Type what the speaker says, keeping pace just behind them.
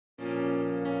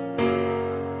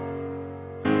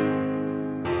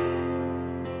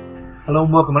Hello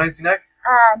and welcome, my name's Tnemic.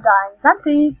 And I'm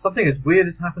Xanthey. Something as weird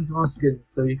has happened to our skins,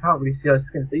 so you can't really see our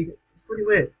skins, but it's pretty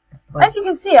weird. Like, As you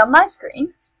can see on my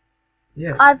screen,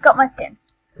 yeah, I've got my skin.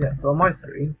 yeah, but on my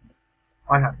screen,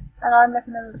 I haven't. And I'm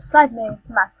looking a little slightly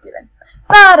masculine.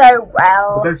 But oh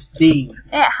well. We'll go Steve.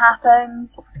 It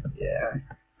happens. Yeah.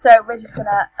 So we're just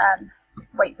gonna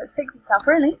wait for it to fix itself,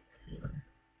 really.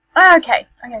 Okay,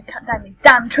 I'm gonna cut down these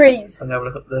damn trees. And now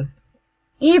we'll look at the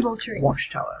Evil trees.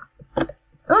 watchtower.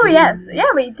 Oh yes, yeah,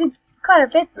 we did quite a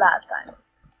bit last time.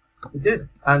 We did.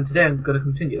 And today I'm going to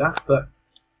continue that, but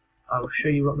I will show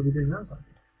you what we'll be doing now. Something.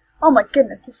 Oh my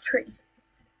goodness, this tree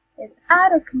is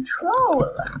out of control.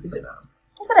 Is it now?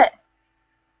 Look at it.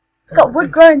 It's got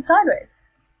wood growing sideways.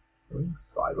 Going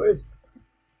sideways.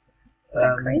 That's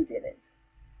how crazy it is.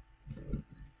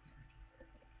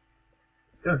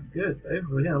 It's going good, though.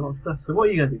 We're getting a lot of stuff. So what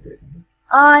are you going to do today? Something?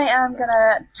 I am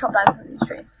gonna chop down some of these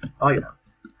trees. Oh, yeah.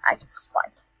 Out of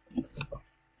spite.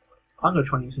 I'm going to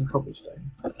try and use some cobblestone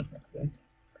today.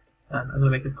 And I'm going to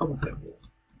make a cobblestone wall.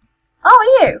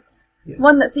 Oh, are you? Yes.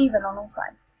 One that's even on all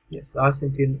sides. Yes, I was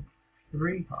thinking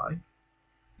 3 high.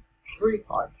 3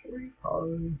 high, 3 high.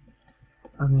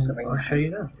 And then I'll show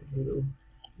you now. There's a little,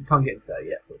 you can't get into there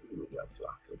yet, but we will be able to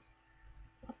afterwards.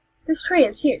 This tree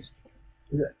is huge.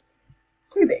 Is it?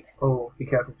 Too big. Oh, be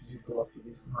careful because you fall off your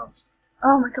decent hands.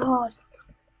 Oh my god.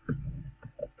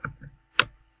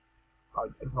 I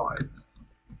advise.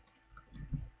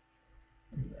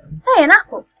 Hey, an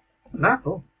apple. An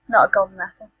apple? Not a golden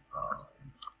apple. Oh.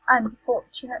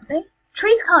 Unfortunately.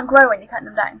 Trees can't grow when you cut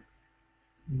them down.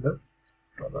 Nope.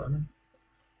 Got that in.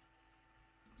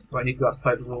 Right, I need to go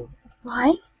outside the wall.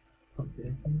 Why? Something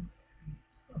is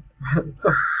stuff.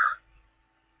 Stuff.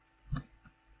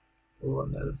 Oh,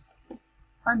 I'm nervous.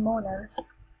 I'm more nervous.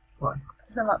 Why?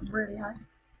 Because I'm up really high.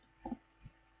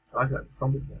 I got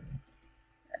zombies in.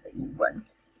 Yeah, but you won't.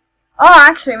 Oh,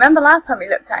 actually, remember last time we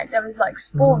looked at it, there was like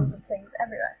spawns of things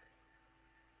everywhere.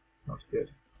 Not good.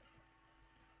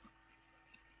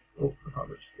 Oh, I can't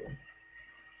reach spawn.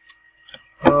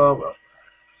 Oh, well.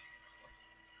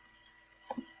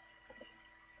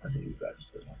 I think you better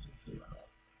just go back to the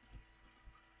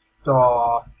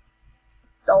Aww.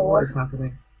 What is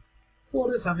happening?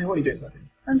 What is happening? What are you doing, Zachary?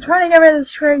 I'm trying to get rid of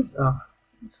this tree. Oh.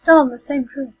 I'm still on the same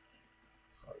tree.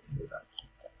 Sorry to hear that.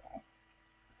 It's okay.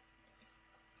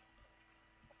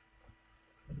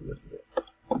 A little bit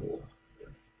more.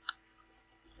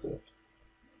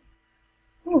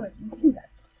 Oh, I didn't see that.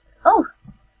 Oh!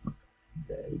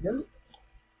 There we go.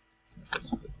 Let's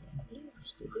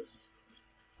do this.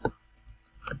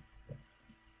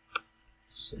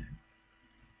 So.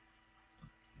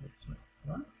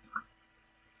 That.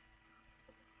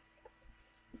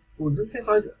 Oh, does it say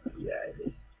size? Yeah, it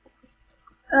is.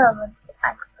 Oh, I'm an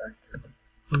expert.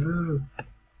 No. I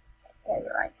tell you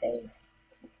right, Dave.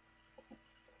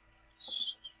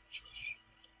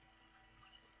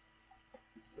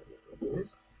 So there it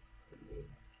is.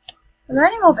 Are there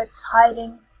any more bits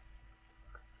hiding?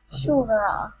 Sure there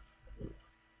are.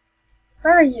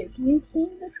 Where are you? Can you see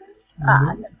the tree? Ah,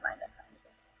 never mind, I found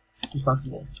it. You found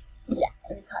some more. Yeah,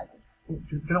 it was hiding.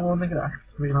 Do you not want to make an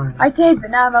axe? I did,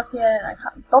 but now I'm up here and I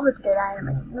can't bother to go down and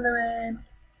make another one.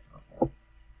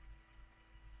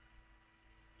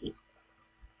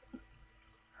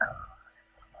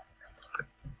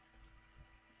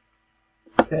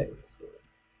 Okay, so.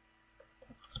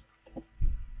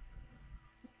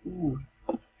 Ooh,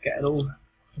 get it all.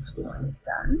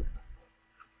 Done.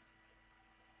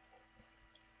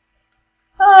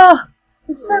 Oh,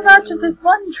 there's so much of this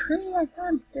one tree, I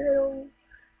can't do it all.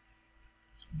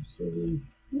 I'm sorry.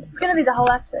 This is going to be the whole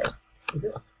episode. Is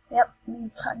it? Yep, me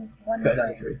cutting this one Cut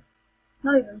another tree. tree.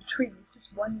 Not even trees,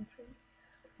 just one tree.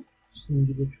 Just an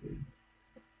individual tree.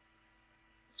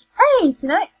 Hey,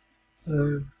 tonight.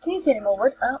 Hello. Can you see any more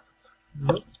wood? Oh.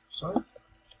 Nope, sorry.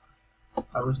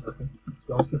 I wasn't looking. To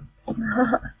be honest.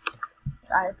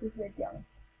 I appreciate the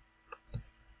honest.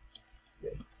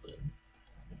 Yeah, so.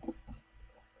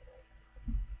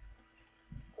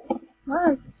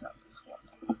 Why is this not just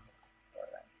one?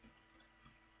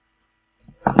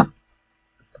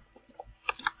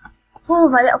 Oh,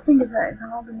 my little fingers hurt. I'm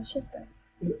holding the shift there.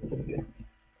 Okay.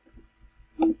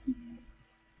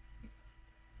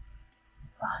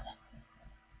 Oh, that's it.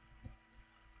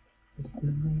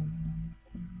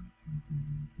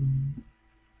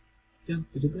 Hey,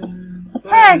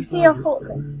 I can see your foot.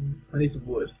 I need some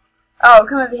wood. Oh,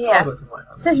 come over here. I've got some white.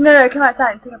 So, no, come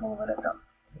outside and pick up all the wood I've got.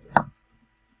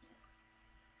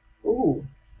 Ooh.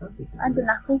 And an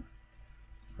apple.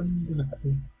 And an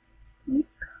apple. Yep.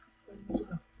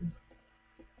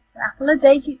 apple a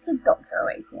day keeps the doctor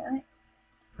away, Tnemic.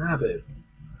 Ah, but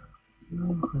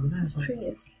This tree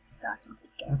is starting to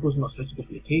get. apples not supposed to be good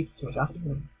for your teeth. Too much acid in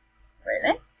them.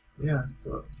 Really? Yeah,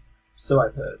 so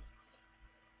I've heard.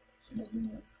 So the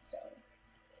rumors say.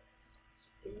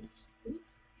 16.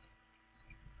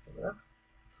 Some of that.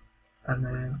 And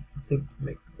then I think to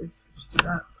make this, just do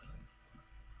that.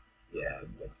 Yeah,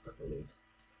 make a couple of these.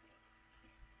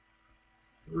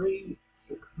 3,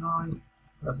 6, 9.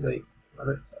 Lovely. Love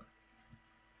it.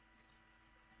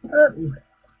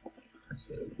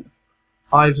 So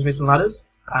I've just made some ladders,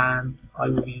 and I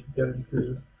will be going to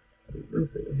do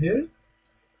this over here.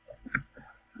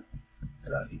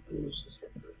 So that equals just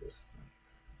get rid of this.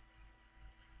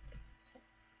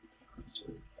 1,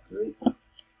 2, 3.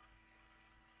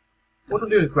 What do I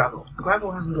do with gravel?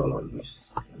 Gravel hasn't got a lot of use.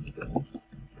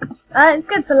 It's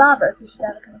good for lava if you should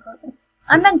ever come across it.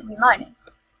 I'm meant to be mining,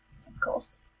 of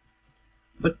course.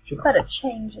 But you're not. But a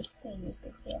change of scene is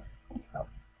good for your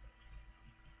health.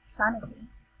 Sanity.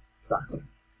 Exactly.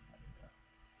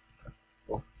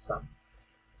 Or sun.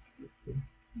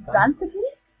 Xanthey?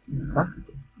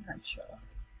 Exactly. I'm not sure.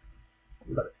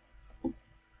 Love it.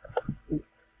 Ooh.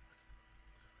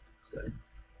 So,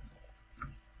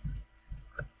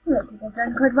 I think I've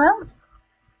done quite well.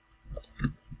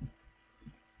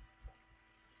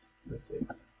 let's see.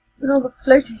 With all the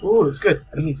floaties. Oh, looks good.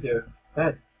 We need to go to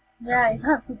bed. Yeah, you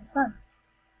can't see the sun.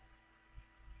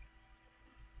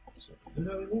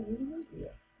 Yeah.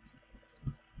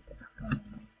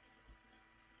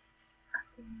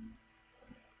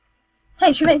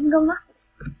 Hey, should we make some golden apples?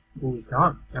 Oh, we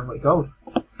can't. We haven't got any gold.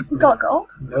 We got gold?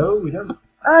 No, we don't.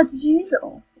 Oh, did you use it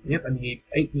all? Yep, and you need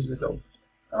 8 pieces of gold.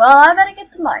 Well, I better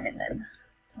get to mining then.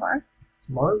 Tomorrow.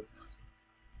 Tomorrow?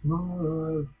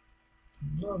 Tomorrow.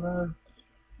 Tomorrow.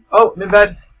 Oh, I'm in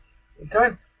bed.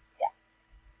 Okay. Yeah.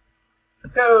 Let's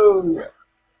go.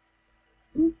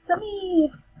 It's a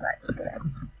me. Right, let's go there.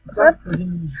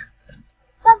 Something.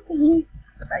 Something.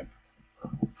 Right.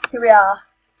 Here we are.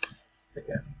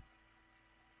 Okay.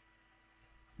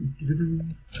 Dun,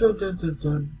 dun, dun,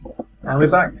 dun. And we're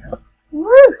back.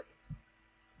 Woo!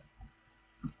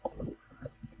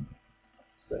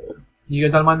 So, you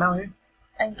go down mine now, here?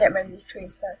 And get rid of these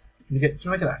trees first. Can you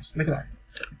make an axe? Make an axe.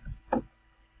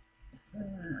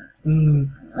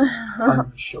 I'm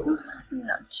Unsure.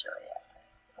 not sure yet.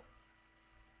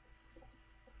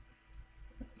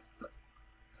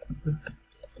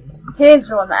 Here's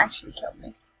the one that actually killed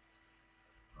me.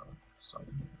 Oh, sorry.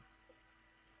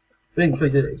 I didn't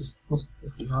quite did it, it just lost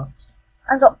 50 hearts.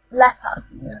 I've got less hearts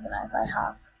than you, haven't I? If I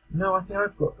have. No, I think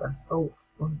I've got less. Oh,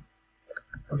 1,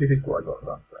 2, 3, 4, I got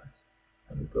that less.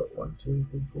 And we've got 1, 2,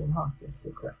 3, 4 and a half, yes, so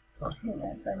correct. Sorry.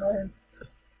 Yes, I know.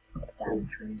 Damn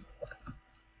tree.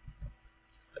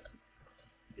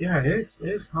 Yeah, it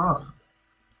is hard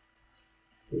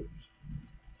to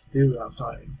do without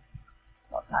dying.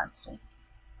 What's hard to do?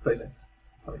 Play this.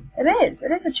 I mean,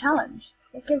 It is a challenge.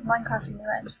 It gives Minecraft a new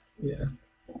edge. yeah.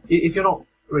 If you're not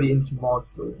really into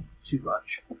mods or too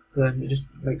much, then it just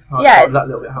makes hard Yeah. that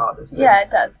little bit harder. So Yeah, it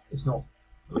does. it's not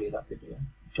really that big of a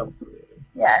jump, really.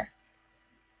 Yeah.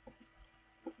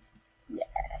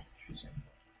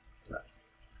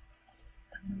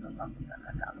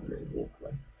 That really walk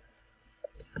away.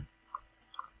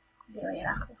 Give me an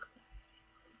apple.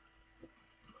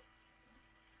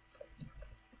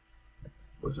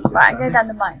 Right, I go down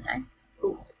the mine now.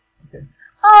 Oh, okay.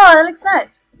 Oh, that looks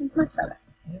nice. It's much better.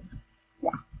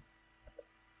 Yeah.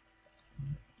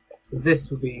 So this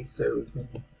will be so we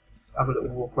can have a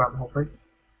little walk around the whole place.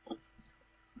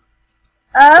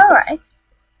 Oh, right.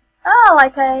 Oh,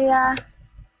 like a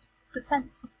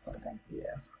defense sort of thing.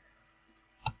 Yeah.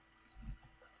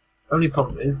 Only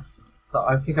problem is that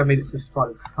I think I made it so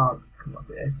spiders can't come up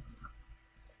here.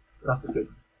 So that's a good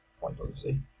point,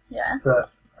 obviously. Yeah.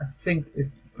 But I think if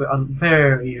we're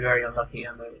very, very unlucky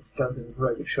and the skeleton is a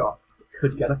very good shot, it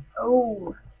could get us.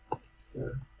 Oh.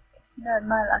 So, No, in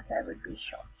my luck I would be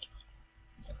shot.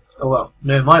 oh well,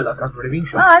 no, in my luck, I've already been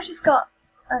Oh, shot. I've just got...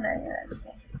 Oh no, yeah, that's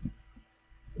okay.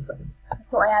 A second. I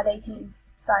thought I had 18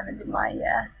 diamond in my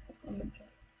inventory.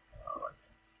 Alright.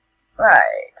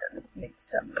 Right, let's make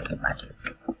some magic.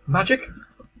 Magic?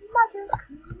 Magic!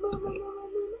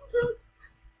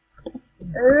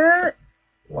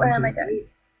 Where am I going?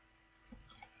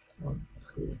 1,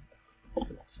 2,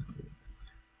 3.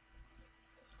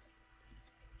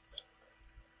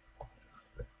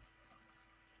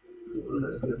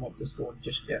 There's no monster spawn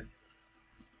just yet.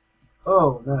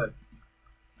 Oh no.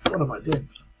 What am I doing?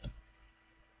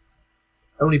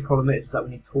 Only problem is that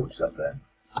we need torches up there.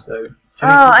 So. Oh,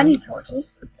 I need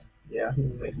torches. Yeah, I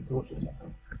think we need some torches.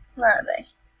 Where are they?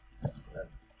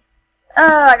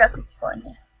 Oh, I got 64 in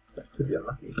here. That could be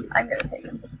unlucky. I'm gonna take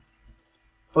them.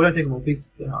 Oh, don't take them all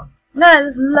pieces, they're hard. No,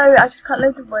 there's I just cut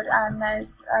loads of wood and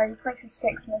there's you break some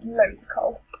sticks and there's loads of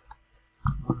coal.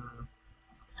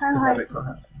 How high is this?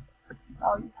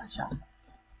 Oh, you push up.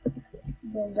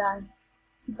 I'm going down.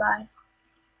 Goodbye.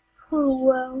 Cruel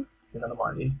world. You're none of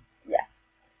mine, you? Yeah.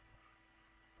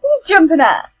 What are you jumping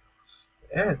at?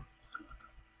 Yeah.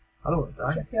 I don't want to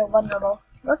die. I feel vulnerable.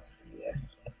 Whoops. Yeah.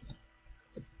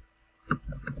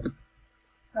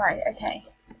 Right, okay.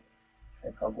 Let's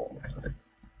go for a walk.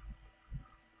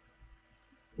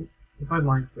 If I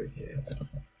mine through here,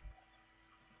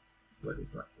 where do we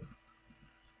collect it?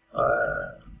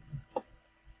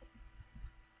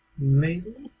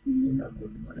 Maybe?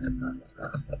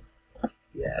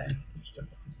 Yeah, just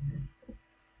jump up in here.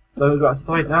 So we've got a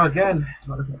side now again.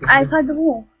 Outside the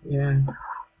wall? Yeah.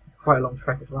 It's quite a long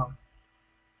trek as well.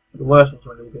 The worst one's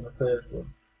when we were doing the first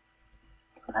one.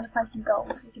 And find some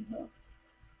gold so we can heal.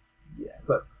 Yeah,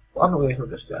 but I'm not going to heal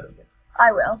just yet again.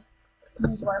 I will.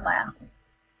 Use one of my apples.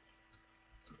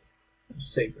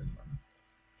 Save them.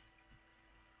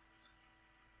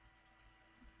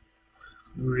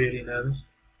 Really nervous.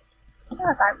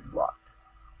 Yeah, about what?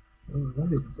 Oh,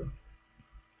 zombies and stuff.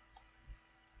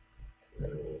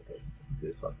 Okay, let's just do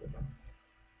this faster now.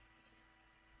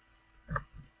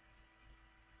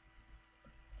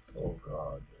 Oh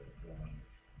god.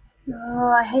 Oh,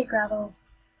 I hate gravel.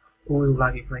 Always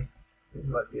laggy for me. It's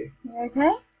like you. You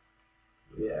okay?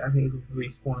 Yeah, I think it's just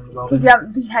respawning as well. Because you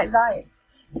haven't been outside.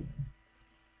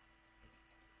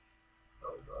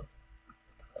 Oh god.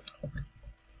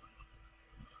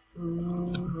 Oh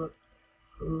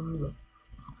god.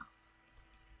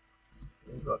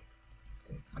 Oh god.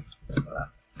 Okay, let's go for that.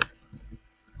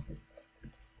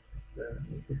 So,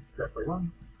 this is great one.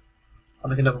 I'll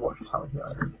make another watch tower here,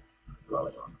 I think, as well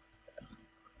later on.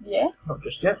 Yeah? Not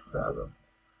just yet, but I will.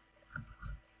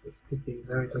 This could be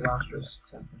very disastrous.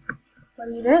 So, What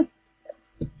are you doing?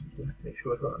 to make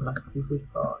sure I've got enough pieces.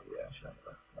 Oh yeah, I should have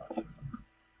enough for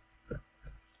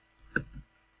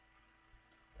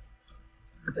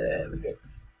that. There we go.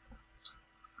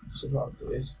 So what I'll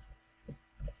do is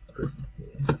go from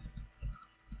here.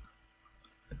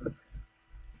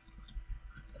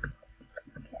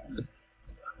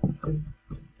 Okay. Dun,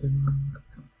 dun.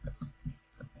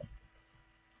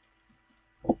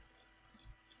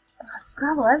 There's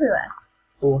gravel everywhere.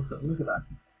 Awesome, look at that.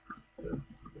 So,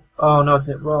 oh no, I did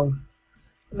it wrong.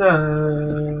 No, I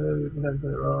never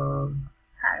said it wrong.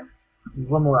 How? There's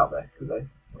one more out there because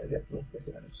I get more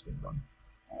thicker than it's been wrong.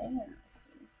 Oh, I see.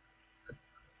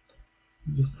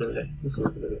 Just so that it's a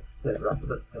little bit further out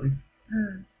of it.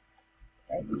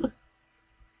 Maybe.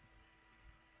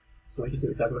 So what we could do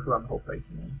is have a look around the whole place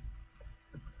and then.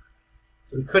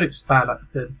 So we could expand that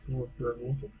further towards the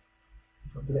water.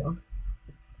 If you want to get on.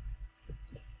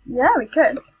 Yeah, we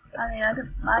could. I mean, I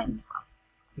don't mind.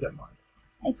 You don't mind.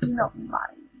 I do not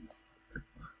mind.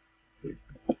 Food.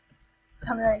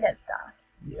 Tell me when it gets dark.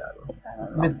 Yeah, I will. So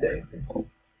It's long. midday, I think.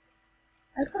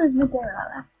 I thought it was midday when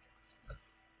I left.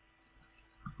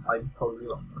 I'm probably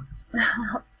wrong though.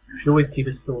 You should always keep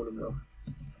a sword in though.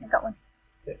 I got one.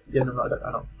 Yeah, no,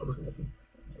 I wasn't looking.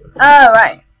 Oh,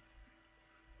 right.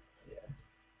 Yeah.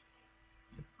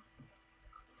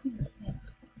 Goodness me.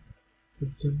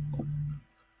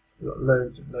 We've got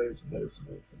loads and loads and loads and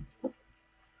loads of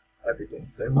everything,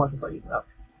 so we might as well start using that.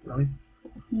 You know what I mean?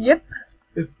 Yep.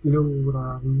 If you know what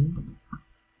I mean.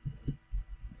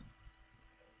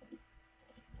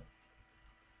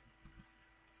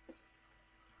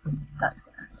 That's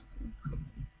gonna have to do.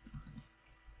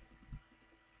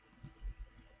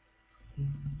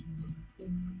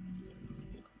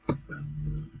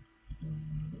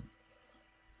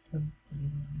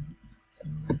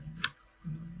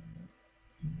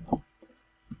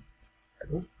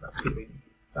 Oh, that's giving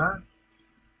that.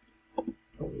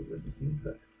 Probably wouldn't be,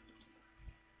 but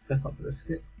it's best not to risk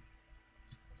it.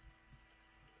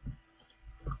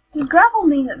 Does gravel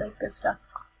mean that there's good stuff?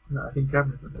 No, I think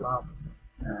grabbing is allowed.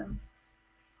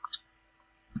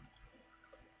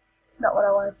 It's not what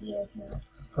I wanted to hear tonight.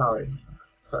 Sorry,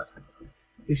 but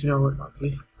you should know what not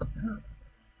to.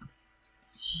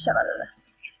 Shabba.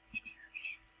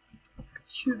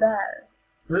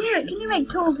 Can you make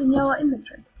tools in your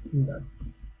inventory? No.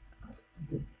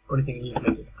 The only thing you can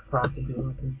make is crafting table,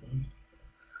 I think. And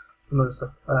some other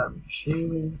stuff.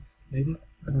 Shears, maybe?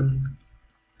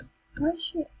 Why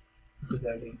shears? Because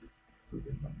I need two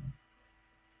things on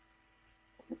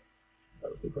there. That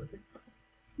would be perfect.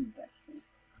 Interesting.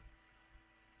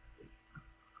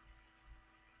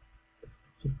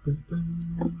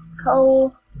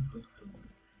 Coal.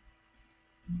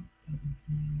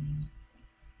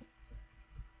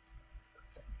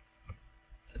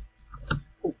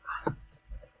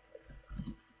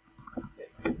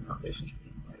 foundations for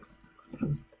this side.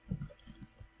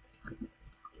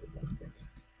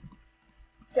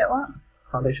 Get what?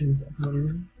 Foundations.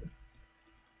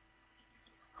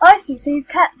 Oh, I see. So you've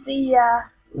kept the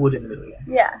Wood in the middle, yeah.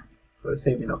 yeah. So it's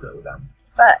saved me knocking it all down.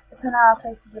 But so now our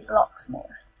places the block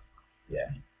smaller. Yeah.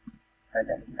 I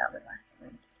don't think that would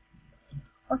matter.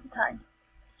 What's the time?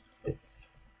 It's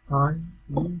time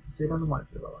for you to sit on the mic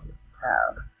for a while longer.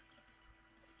 Oh.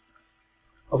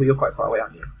 Oh, but you're quite far away,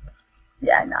 aren't you?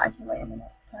 Yeah, no, I can wait a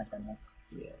minute till I've done this.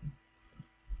 Yeah.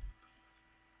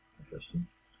 Interesting.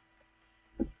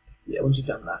 Yeah, once you've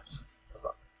done that, just pop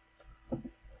up.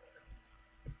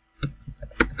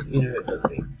 You know it does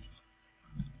mean.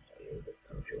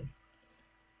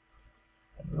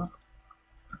 I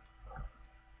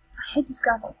hate this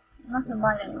gravel. I'm not gonna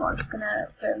mine anymore. I'm just gonna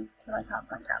go till I can't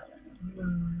find gravel anymore.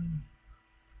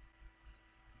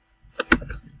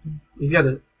 If you had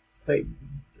a spade, you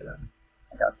can do that.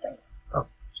 I got a spade. Oh,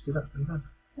 just do that. Okay.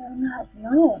 Oh no, that's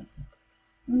annoying.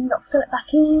 And then you got to fill it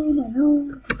back in and all.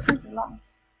 It takes quite a long.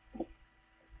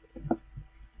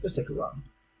 Just take a while.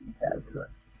 It does.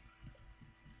 Correct.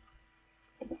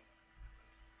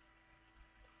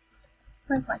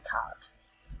 Where's my card?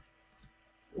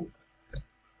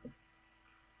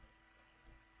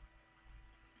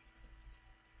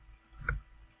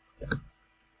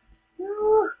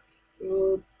 Ooh.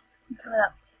 I'm coming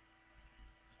up.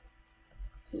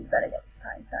 So you better get this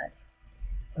guy inside.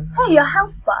 Hey, your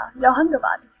health bar, your hunger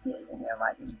bar disappears when you're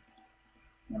riding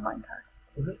your minecart.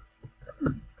 Is it?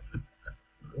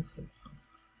 Awesome.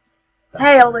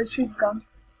 Hey, all those trees have gone.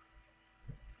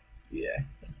 Yeah.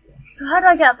 So how do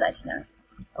I get up there tonight?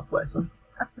 Up where, son?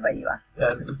 Up to where you are.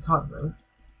 You can't really.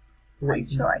 I'm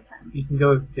sure I can. You can go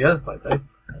over the other side though.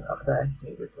 Up there.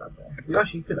 You go to around there. You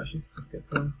actually could actually get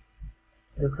to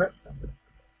the correct side.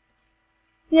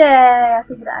 Yay, I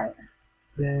figured it out.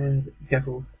 Yeah, be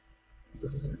careful. Is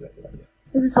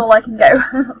this all I can go?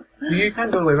 You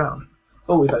can go all the way around.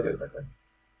 Oh, we gotta go back there.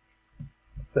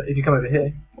 But if you come over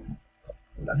here,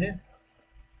 come down here.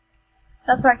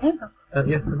 That's where I came from.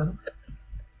 Yeah, come down.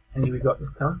 And we've got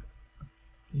this town.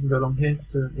 You can go along here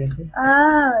to the end here.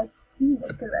 Ah, I see.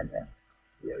 Let's go around there.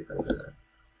 Yeah, we gotta go there.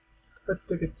 But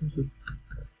to get some food.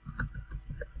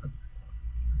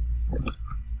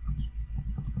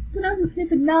 Can only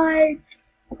sleep at night.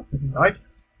 Right?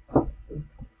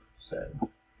 So.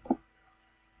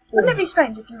 Wouldn't it be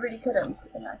strange if you really could only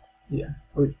sleep at night? Yeah.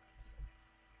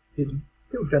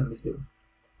 People generally do.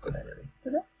 Do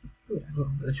they? Yeah,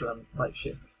 well, unless you're on night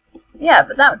shift. Yeah,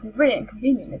 but that would be really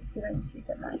inconvenient if you could only sleep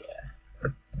at night. Yeah.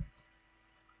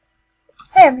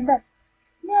 Hey, I'm in bed.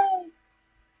 Yay!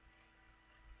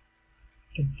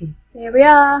 Dun, dun. Here we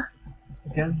are.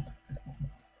 Again.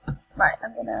 Right,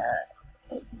 I'm gonna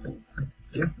take some food.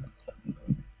 Yeah.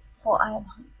 For I am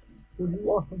hungry. Well,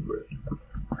 you are hungry.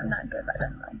 I'm not going back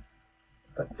down the line.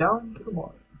 Back down to the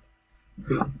mine.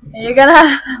 Are you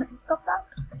gonna stop that?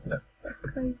 No.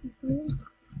 Crazy thing.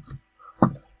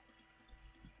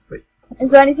 Wait.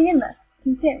 Is there anything in there?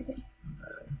 Can you see anything? No.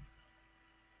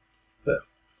 But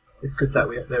it's good that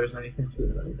there isn't anything to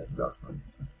it that is like last time.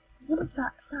 What is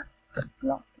that? That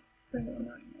block really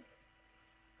annoying me.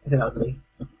 I think that was me.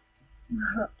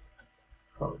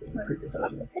 Probably Where's previous it?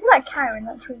 actually. Look at that cow in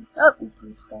that tree. Oh, he's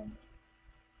despawned.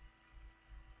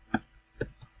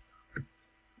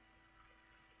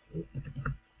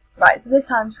 Right, so this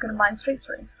time I'm just going to mine straight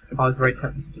through. I was very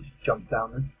tempted to just jump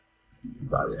down then.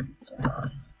 But I won't.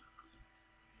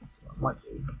 So I might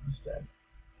do instead.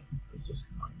 It's just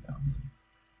mine down.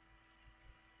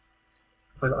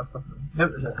 If I got stuff in there.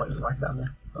 No, there's no point in right down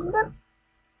there. No.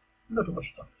 Not too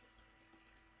much stuff.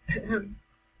 There's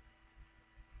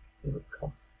a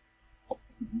cough.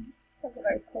 That's a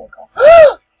very poor cough.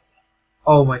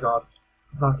 Oh my god.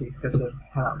 Xanthey scared the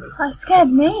hell out of me. That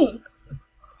scared me.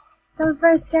 That was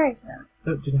very scary to them.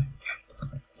 Don't do that.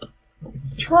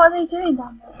 What are they doing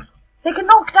down there? They can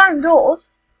knock down doors.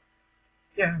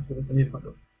 Yeah, but there's a new front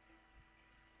door.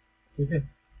 So okay.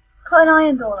 Put an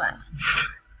iron door there.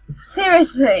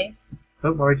 Seriously.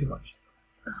 Don't worry too much.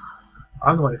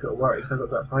 I'm the one who's got to worry because I've got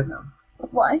to go outside now.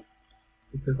 Why?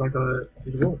 Because I've got to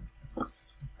do the wall.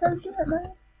 Don't do it,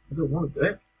 man. I don't want to do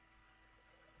it.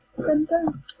 Then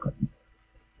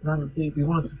don't. We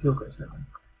want a secure place, don't we?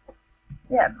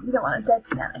 Yeah, but we don't want a dead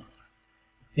Tnemic.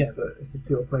 Yeah, but a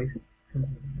secure place comes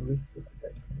with the risk of the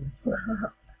dead.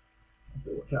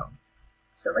 So watch out.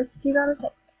 So risk you gotta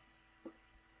take.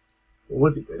 It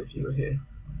would be good if you were here,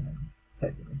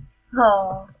 technically.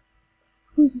 Oh,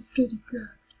 who's a scaredy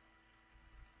cat?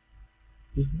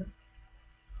 You see that?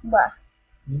 Where?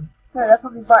 Yeah. No, they're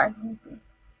probably right underneath you.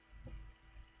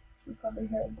 So you probably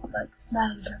heard, like,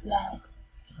 smelling your blood.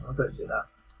 I don't see that.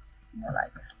 And you're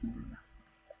like,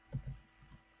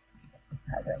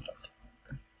 how do I get?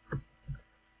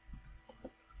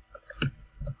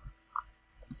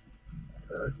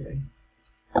 Okay.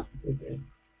 It's okay.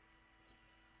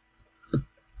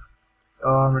 Oh,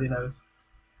 I already knows.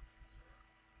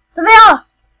 There they are!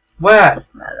 Where?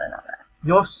 No, they're not there.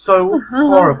 You're so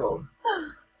horrible.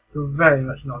 You're very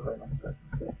much not a very nice person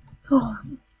today. Oh.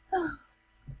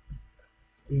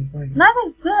 You're very Now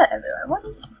there's dirt everywhere. What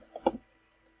is this?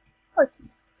 Oh,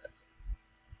 Jesus.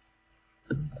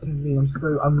 so mean.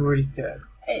 I'm really scared.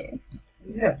 Hey,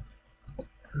 Yeah.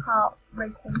 heart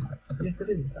racing. Yes, it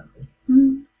is something.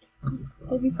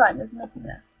 It'll be fine, there's nothing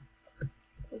there.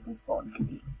 They despawn, can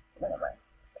be run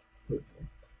away.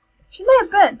 Should they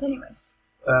have burnt anyway?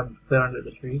 They're under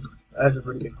the trees. There's a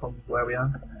really big problem where we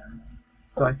are.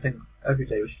 So I think every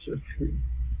day we should do a tree.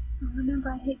 Oh, remember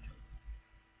I hate trees.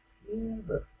 Yeah,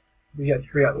 but we get a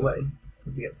tree out of the way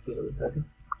because we get to see the further.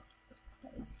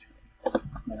 That is true.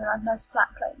 Never have nice flat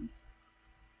plains.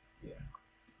 Yeah.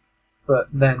 But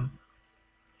then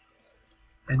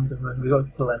Enderman, we got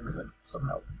to kill Enderman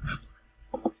somehow.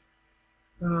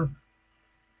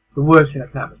 The worst thing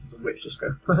that can happen is a witch just go,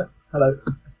 hello.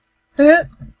 Hello.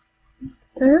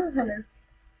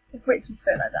 If witches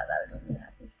spoke like that would make me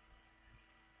happy.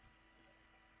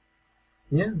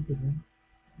 Yeah, good one.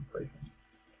 Very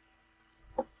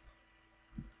fun.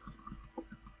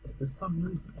 For some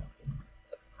reason,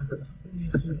 I've got this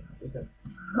weird feeling that we don't.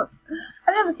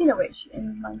 I've never seen a witch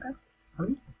in Minecraft. Have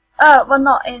you? Well,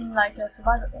 not in like a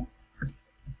survival game.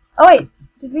 Oh wait,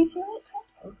 did we see a witch?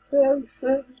 I'm fairly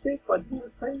certain we did, but I didn't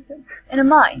say anything. In a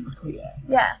mine? Yeah.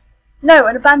 Yeah. No,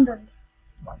 an abandoned.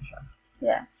 Mineshaft.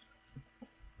 Yeah.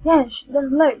 Yeah,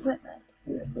 there's loads, weren't there?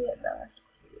 It was weird though.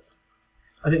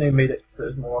 I think they made it so it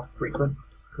was more frequent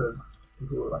because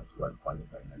people were like weren't finding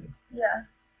very many. Yeah.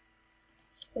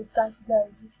 They've died to their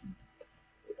existence.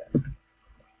 Yeah.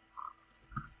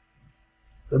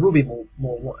 There will be more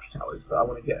watchtowers, but I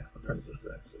want to get a primitive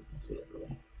first so you can see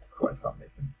everyone before I start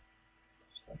making.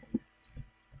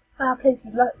 Our place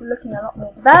is looking a lot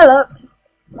more developed.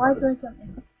 Why do I jump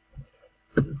in?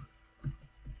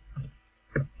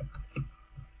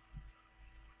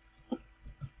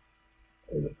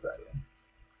 It looks better,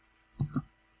 yeah.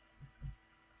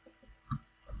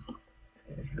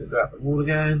 Okay, go out the wall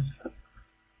again.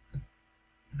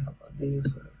 How about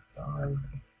these? Die.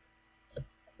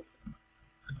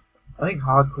 I think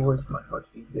hardcore is much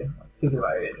easier. Like, thinking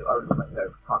about it, I would like,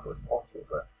 no, hardcore is impossible,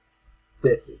 but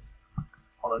this is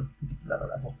on another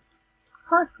level.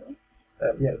 Hardcore?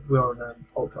 Yeah, we're on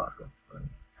ultra hardcore. Right?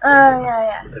 Oh,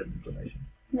 yeah. Generation.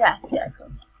 Yes, yeah,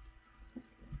 cool.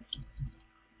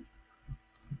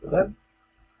 But then,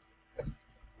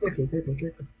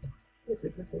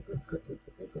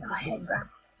 Oh, I hate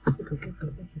grass.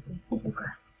 Evil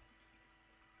grass.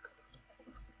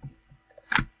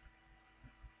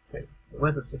 okay, the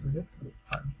weather's looking good.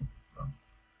 Time.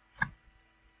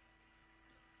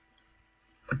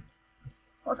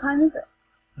 What time is it?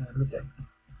 Midday.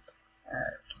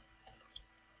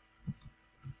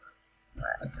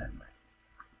 Right, turn back.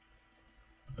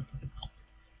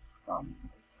 Bombs.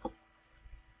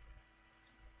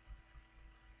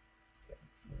 Okay,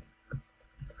 so.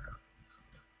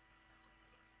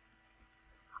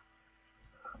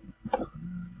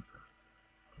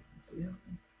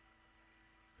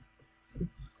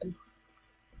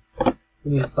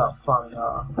 We need to start farming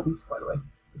our wheat, by the way,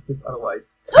 because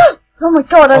otherwise. Oh my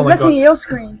god, I was Oh my looking God. at your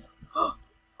screen. Oh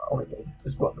my god,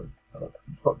 it's bottom.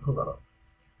 It's bottom, pull that up.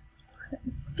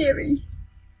 It's scary.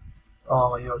 Oh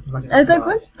my god, imagine. I was like,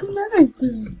 what's the Tnemic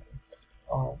doing?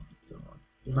 Oh my god.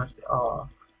 Imagine. Oh.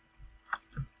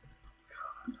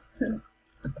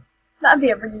 That'd be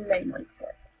a really lame way to go.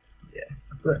 Yeah.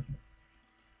 But.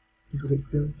 People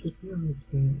experience just me, I'm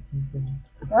seeing.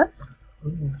 What?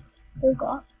 Oh yeah. Who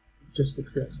got? Just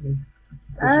experience me.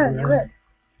 Oh, you would.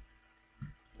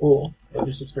 Or it'll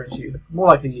just experience you. More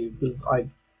likely you, because I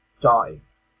die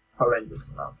horrendous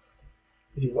amounts.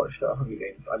 If you watched Hunger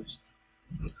Games, I'm just.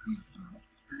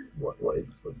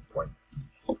 What's the point?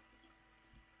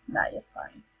 Nah, you're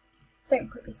fine.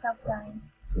 Don't put yourself down.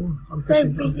 Ooh, I'm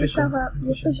fishing. Don't beat yourself up.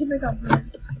 You're fishing for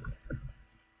compliments.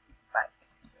 Right.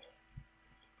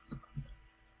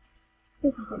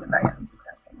 This has been a very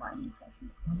unsuccessful mining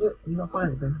session. Is it? You not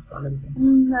find anything? Find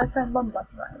anything? I found one block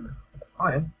of iron.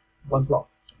 Iron? One block.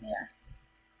 Yeah.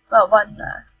 Well, one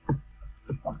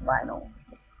block of iron ore.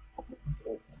 That's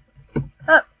awful.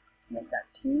 Oh, make that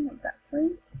 2, make that 3.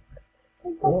 Make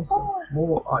that Awesome. 4.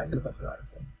 More iron, the better, I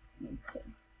say. Me too.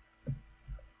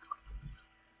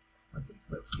 That's a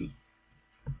very key.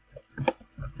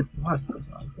 Why is it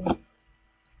iron?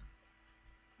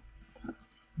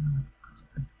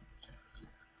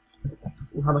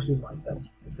 Well, how much do you mind then?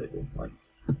 In total, like,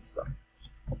 stuff.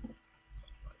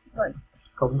 Like,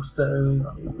 cobblestone.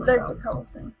 loads of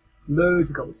cobblestone. Loads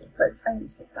of cobblestone. But it's only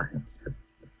 6 iron.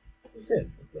 What's it?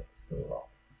 It's still a lot.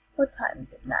 What time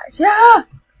is it now? Yeah!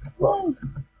 What?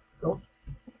 Oh?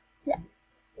 Yeah.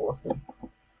 Awesome.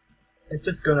 It's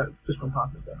just gone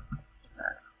past me though.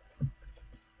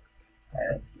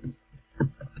 There is.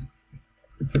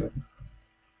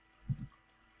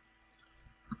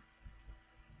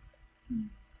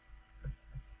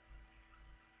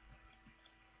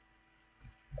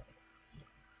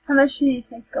 How much do you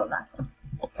take gold apple?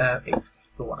 8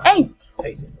 for 1 8?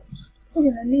 8 ingots. You're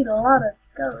gonna need a lot of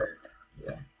gold.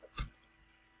 Yeah.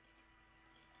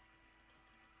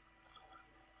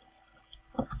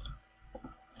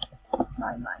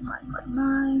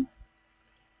 Mine.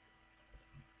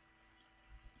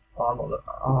 Oh, I'm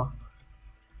not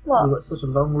What? we've got such a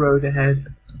long road ahead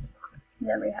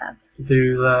Yeah, we have. to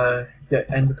do the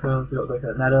ender pearls. We've got to go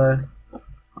to the nether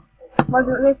Why do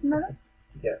we go to another?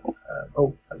 to get.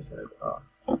 Oh, I just went over.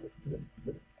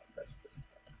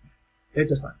 It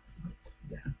does fine.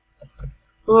 Yeah.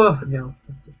 Oh, yeah.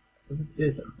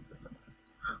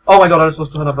 Oh my god, I just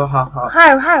lost another half heart.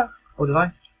 How? Oh, did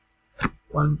I?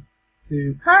 1,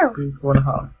 2, How? 3,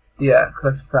 4.5. Yeah,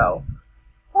 cliff fell.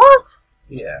 What?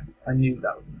 Yeah, I knew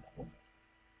that was important.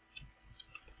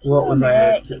 What was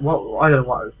I doing? I don't know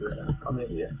what I was doing then. I'm an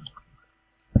idiot.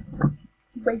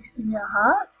 Wasting your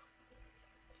heart?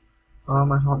 Oh,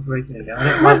 my heart's racing again. I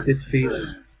don't like this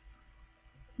feeling.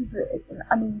 It's an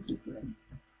uneasy feeling.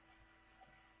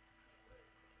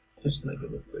 Just to make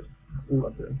it look good. That's all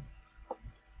I'm doing.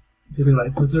 I'm feeling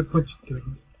like, there's no point in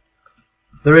doing it.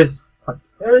 There is.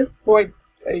 There is point.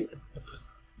 Hey.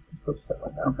 I'm so upset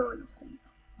right now. That's all you think.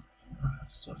 I'm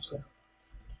so upset.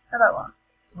 About what?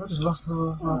 I just lost a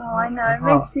half. Oh, I know. It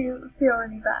makes you feel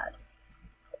really bad.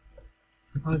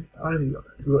 I think we've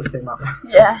got the same amount.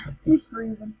 Yeah, he's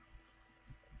breathing.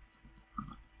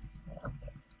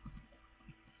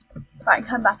 Right,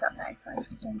 come back up next. I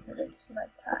think that it's about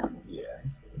time. Yeah,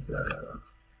 it's I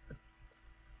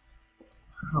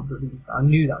can't believe that. I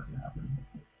knew that was going to happen.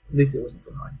 At least it wasn't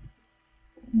so high.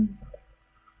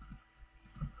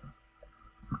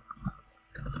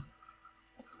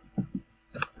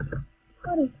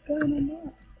 What is going on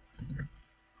there?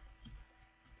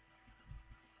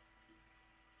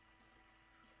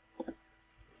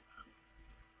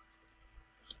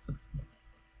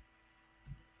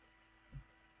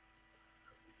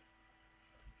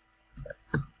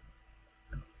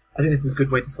 I think this is a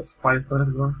good way to stop spiders coming up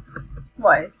as well.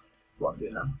 What is? What I'm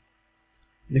doing now.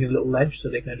 Making a little ledge so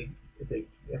they can only, if they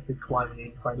have to climb on the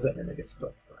inside of it, and then they get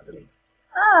stuck, I believe.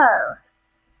 Oh!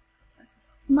 That's a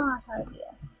smart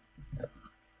idea.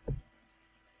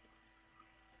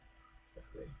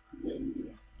 Exactly.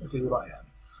 Yeah. I do what I am.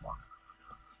 Smart.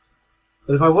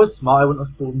 But if I was smart, I wouldn't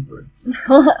have fallen through.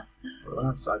 What Well,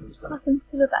 outside and stuff. happens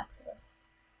to the best of us?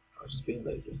 I was just being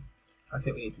lazy. I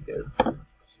think we need to go to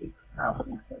sleep I now.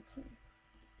 think so too.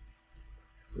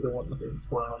 So we don't want nothing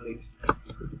spawning on these.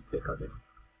 Just need to pick up it.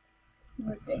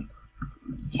 Would be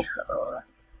trouble.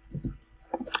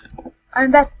 I'm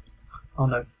in bed. Oh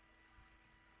no.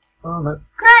 Oh no.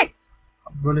 Great!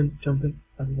 I'm running, jumping,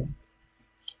 everything.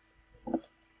 Come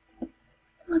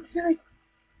on, Tnemic.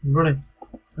 I'm running.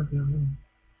 Okay, I'm running.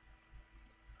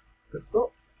 Good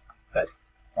stop. Bed.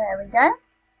 There we go.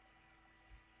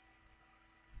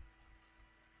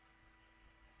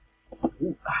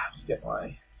 Ooh, just get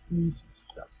my food.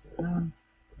 That's it down.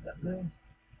 Put that there.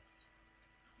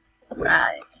 Wait,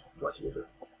 Right. what do you do?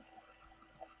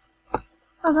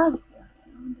 Oh, that's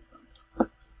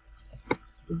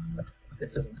Get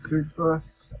some food for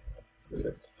us. So we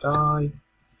don't die.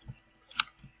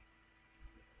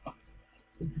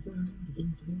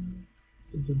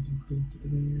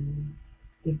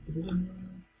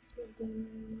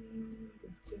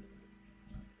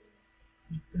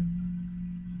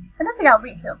 I don't think our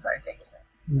wheat field's very big, is it?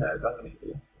 No, I'm gonna make it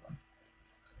bigger.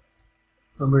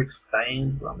 When we expand,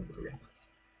 I'm gonna make it bigger.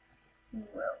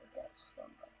 We'll get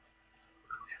stronger.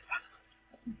 Faster.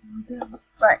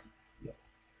 Right.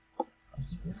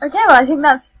 Faster. Okay, well, I think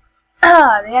that's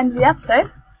the end of the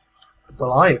episode.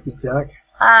 Well, I have been Jack.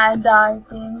 And I've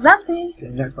been Xanthey. Okay,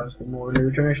 next time some more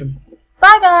Regeneration.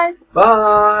 Bye, guys!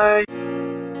 Bye!